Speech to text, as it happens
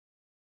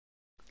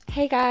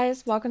Hey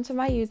guys, welcome to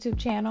my YouTube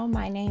channel.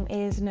 My name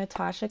is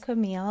Natasha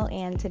Camile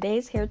and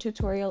today's hair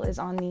tutorial is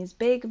on these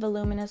big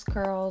voluminous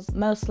curls,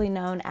 mostly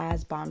known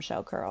as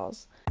bombshell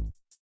curls.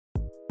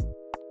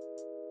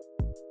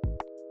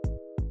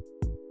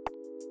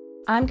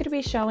 I'm going to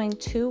be showing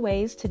two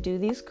ways to do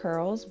these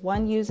curls,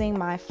 one using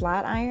my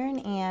flat iron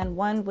and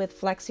one with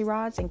flexi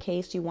rods in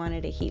case you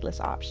wanted a heatless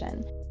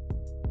option.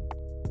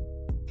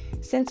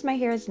 Since my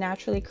hair is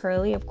naturally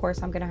curly, of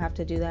course, I'm gonna have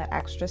to do that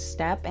extra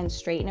step and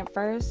straighten it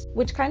first,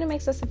 which kind of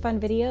makes this a fun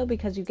video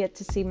because you get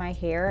to see my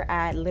hair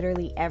at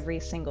literally every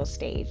single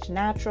stage.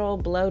 Natural,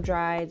 blow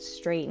dried,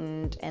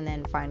 straightened, and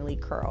then finally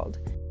curled.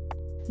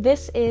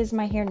 This is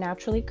my hair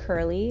naturally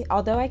curly.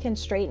 Although I can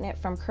straighten it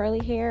from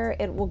curly hair,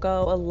 it will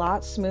go a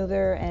lot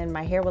smoother and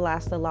my hair will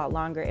last a lot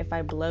longer if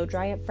I blow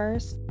dry it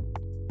first.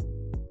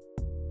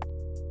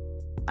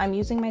 I'm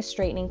using my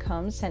straightening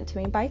comb sent to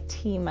me by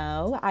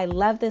TYMO. I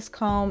love this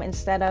comb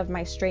instead of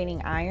my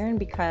straightening iron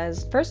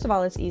because first of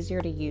all, it's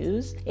easier to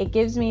use. It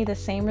gives me the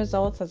same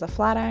results as a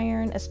flat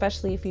iron,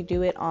 especially if you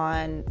do it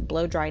on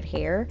blow dried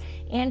hair,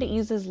 and it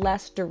uses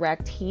less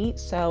direct heat,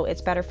 so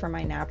it's better for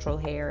my natural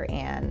hair,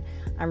 and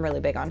I'm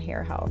really big on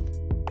hair health.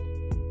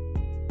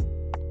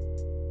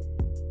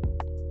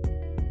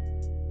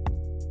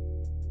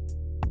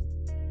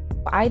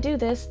 I do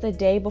this the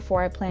day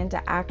before I plan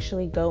to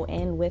actually go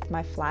in with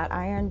my flat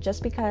iron,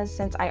 just because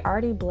since I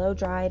already blow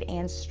dried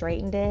and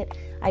straightened it,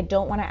 I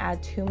don't want to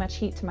add too much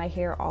heat to my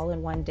hair all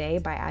in one day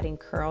by adding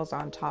curls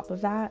on top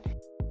of that.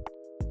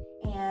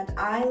 And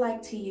I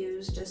like to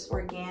use just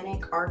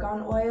organic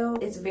argan oil.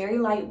 It's very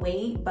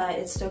lightweight, but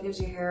it still gives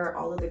your hair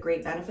all of the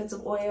great benefits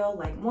of oil,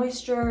 like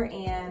moisture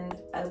and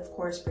of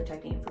course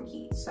protecting it from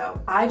heat.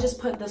 So I just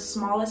put the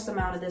smallest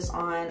amount of this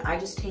on. I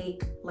just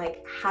take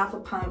like half a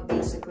pump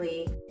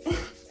basically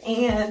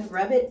and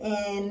rub it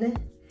in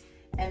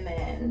and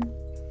then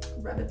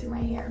rub it through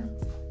my hair.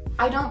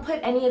 I don't put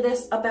any of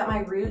this up at my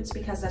roots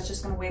because that's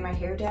just gonna weigh my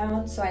hair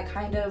down. So I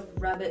kind of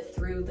rub it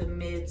through the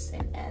mids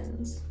and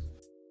ends.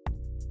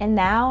 And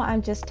now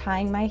I'm just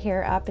tying my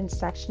hair up and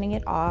sectioning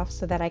it off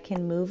so that I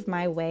can move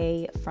my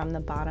way from the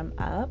bottom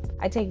up.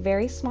 I take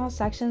very small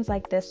sections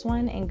like this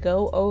one and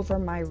go over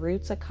my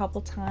roots a couple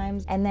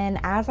times. And then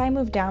as I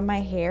move down my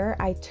hair,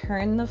 I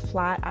turn the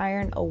flat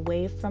iron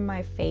away from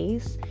my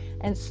face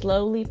and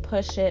slowly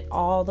push it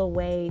all the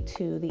way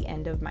to the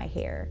end of my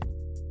hair.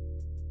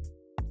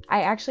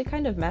 I actually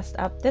kind of messed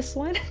up this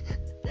one.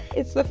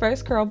 It's the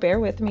first curl, bear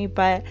with me,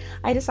 but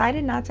I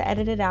decided not to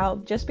edit it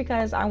out just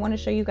because I want to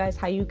show you guys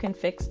how you can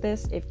fix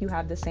this if you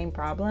have the same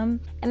problem.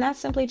 And that's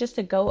simply just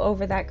to go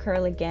over that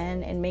curl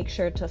again and make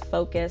sure to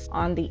focus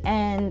on the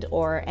end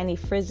or any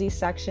frizzy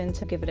section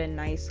to give it a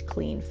nice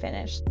clean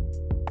finish.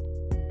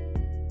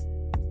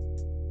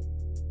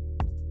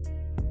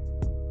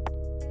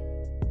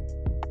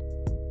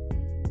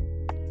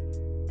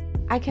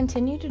 I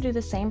continue to do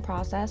the same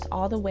process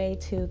all the way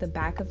to the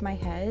back of my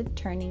head,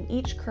 turning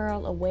each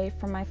curl away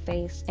from my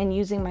face and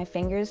using my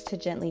fingers to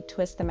gently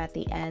twist them at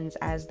the ends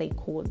as they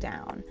cool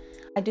down.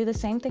 I do the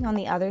same thing on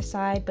the other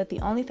side, but the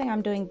only thing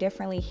I'm doing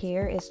differently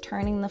here is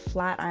turning the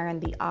flat iron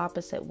the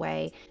opposite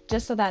way,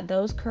 just so that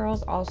those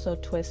curls also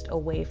twist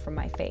away from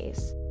my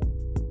face.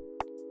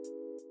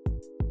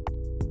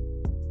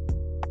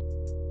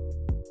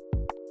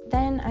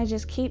 Then I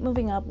just keep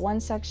moving up one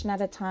section at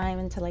a time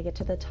until I get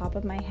to the top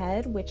of my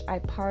head, which I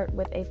part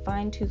with a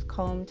fine-tooth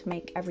comb to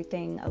make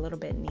everything a little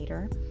bit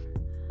neater.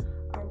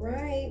 All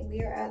right,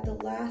 we are at the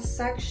last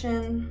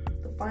section,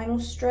 the final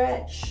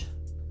stretch.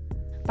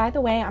 By the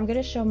way, I'm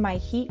gonna show my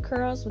heat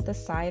curls with the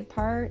side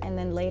part, and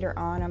then later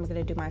on I'm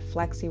gonna do my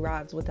flexi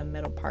rods with the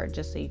middle part,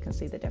 just so you can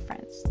see the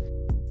difference.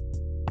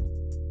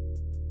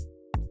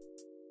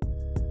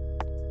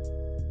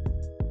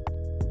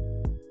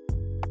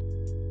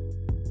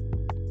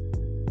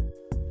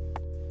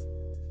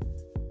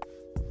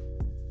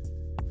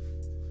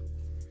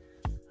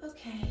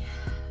 Okay.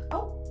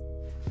 Oh.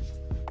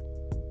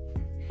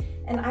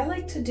 And I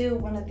like to do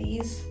one of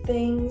these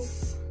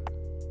things,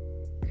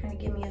 kind of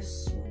give me a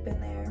swoop in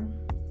there.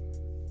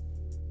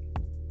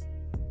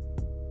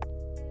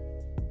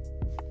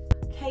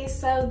 Okay,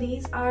 so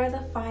these are the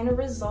final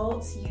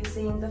results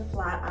using the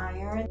flat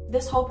iron.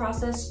 This whole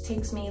process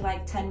takes me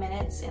like 10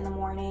 minutes in the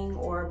morning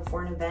or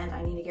before an event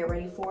I need to get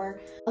ready for.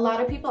 A lot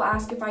of people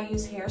ask if I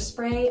use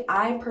hairspray.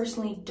 I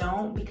personally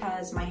don't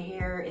because my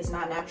hair is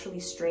not naturally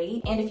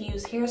straight. And if you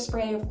use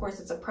hairspray, of course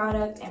it's a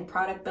product, and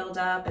product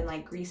buildup and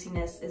like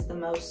greasiness is the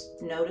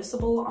most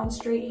noticeable on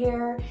straight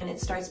hair. And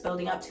it starts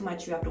building up too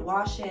much, you have to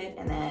wash it.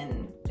 And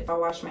then if I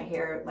wash my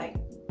hair, like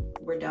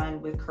we're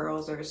done with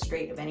curls or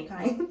straight of any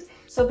kind.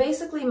 So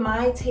basically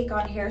my take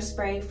on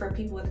hairspray for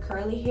people with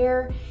curly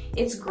hair,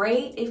 it's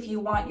great if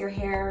you want your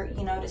hair,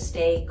 you know, to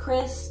stay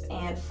crisp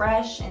and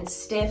fresh and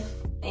stiff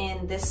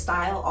in this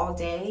style all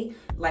day,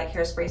 like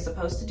hairspray is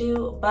supposed to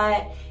do,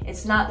 but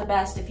it's not the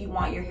best if you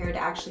want your hair to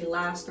actually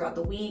last throughout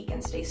the week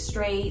and stay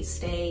straight,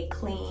 stay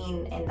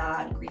clean, and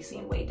not greasy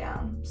and weighed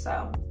down.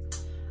 So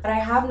But I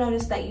have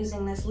noticed that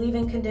using this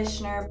leave-in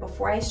conditioner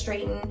before I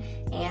straighten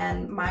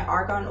and my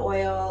argan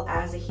oil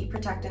as a heat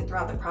protectant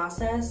throughout the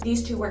process,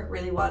 these two work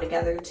really well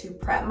together to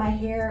prep my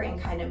hair and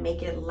kind of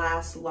make it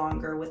last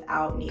longer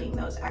without needing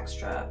those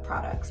extra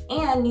products.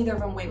 And neither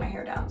of them weigh my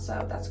hair down,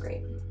 so that's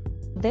great.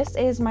 This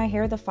is my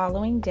hair the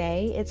following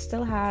day. It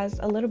still has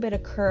a little bit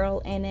of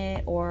curl in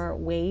it, or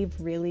wave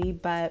really,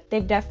 but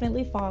they've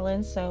definitely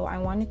fallen. So I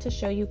wanted to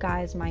show you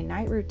guys my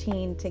night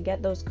routine to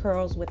get those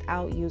curls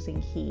without using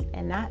heat,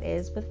 and that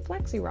is with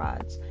flexi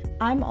rods.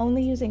 I'm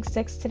only using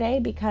 6 today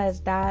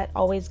because that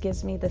always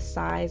gives me the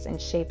size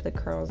and shape of the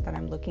curls that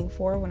I'm looking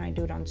for when I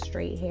do it on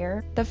straight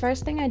hair. The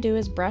first thing I do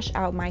is brush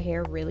out my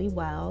hair really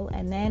well,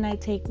 and then I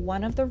take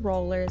one of the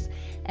rollers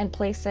and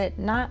place it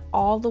not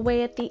all the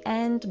way at the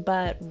end,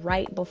 but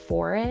right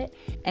before it,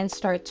 and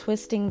start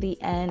twisting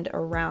the end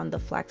around the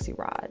flexi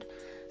rod.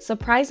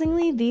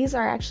 Surprisingly, these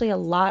are actually a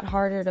lot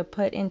harder to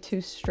put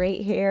into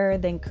straight hair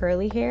than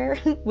curly hair,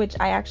 which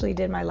I actually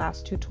did my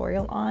last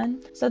tutorial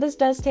on. So this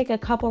does take a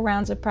couple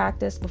rounds of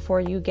practice before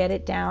you get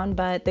it down,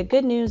 but the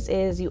good news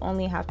is you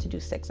only have to do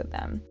 6 of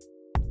them.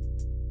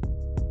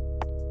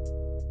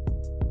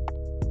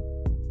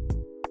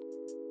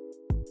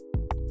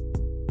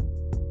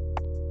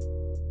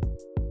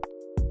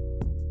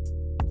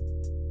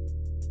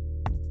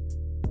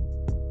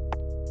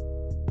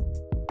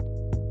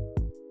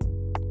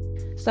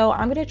 So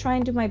I'm gonna try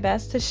and do my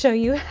best to show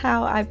you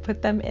how I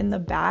put them in the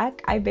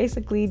back. I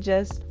basically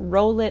just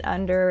roll it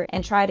under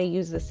and try to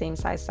use the same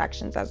size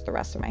sections as the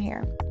rest of my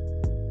hair.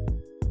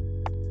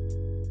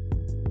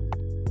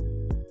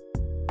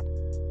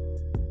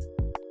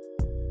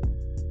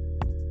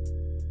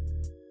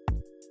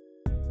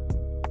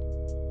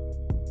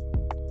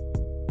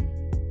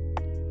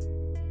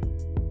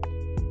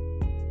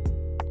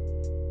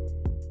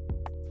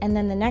 And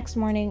then the next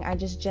morning, I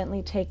just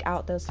gently take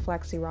out those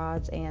flexi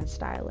rods and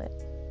style it.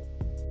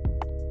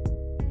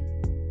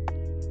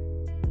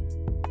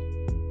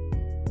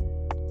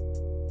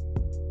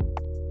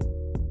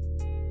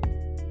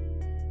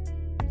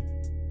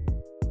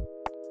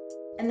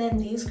 And then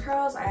these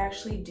curls, I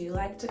actually do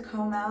like to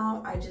comb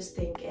out. I just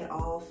think it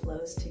all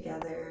flows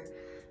together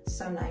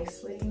so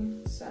nicely,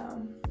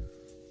 so.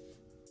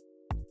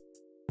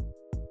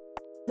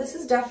 This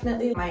is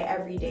definitely my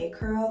everyday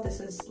curl. This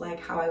is like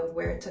how I would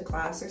wear it to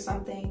class or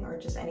something, or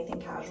just anything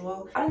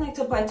casual. I don't like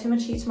to apply too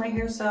much heat to my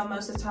hair, so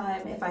most of the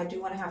time, if I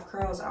do want to have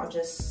curls, I'll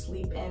just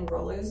sleep in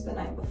rollers the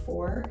night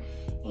before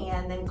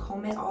and then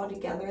comb it all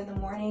together in the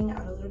morning,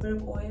 add a little bit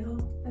of oil,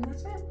 and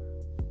that's it.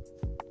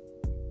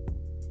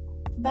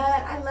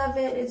 But I love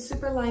it. It's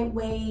super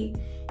lightweight.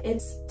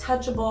 It's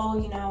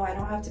touchable, you know. I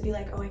don't have to be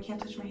like, oh, I can't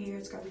touch my hair.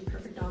 It's gotta be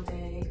perfect all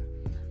day.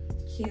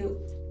 Cute,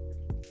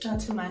 not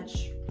too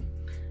much.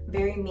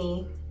 Very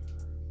me.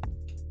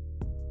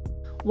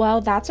 Well,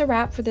 that's a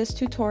wrap for this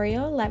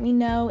tutorial. Let me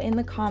know in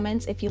the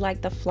comments if you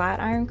like the flat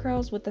iron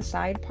curls with the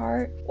side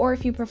part, or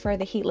if you prefer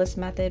the heatless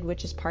method,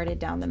 which is parted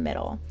down the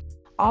middle.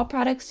 All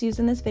products used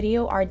in this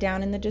video are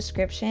down in the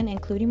description,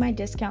 including my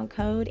discount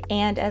code.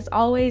 And as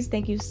always,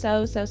 thank you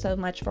so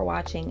much for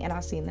watching, and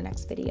I'll see you in the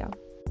next video.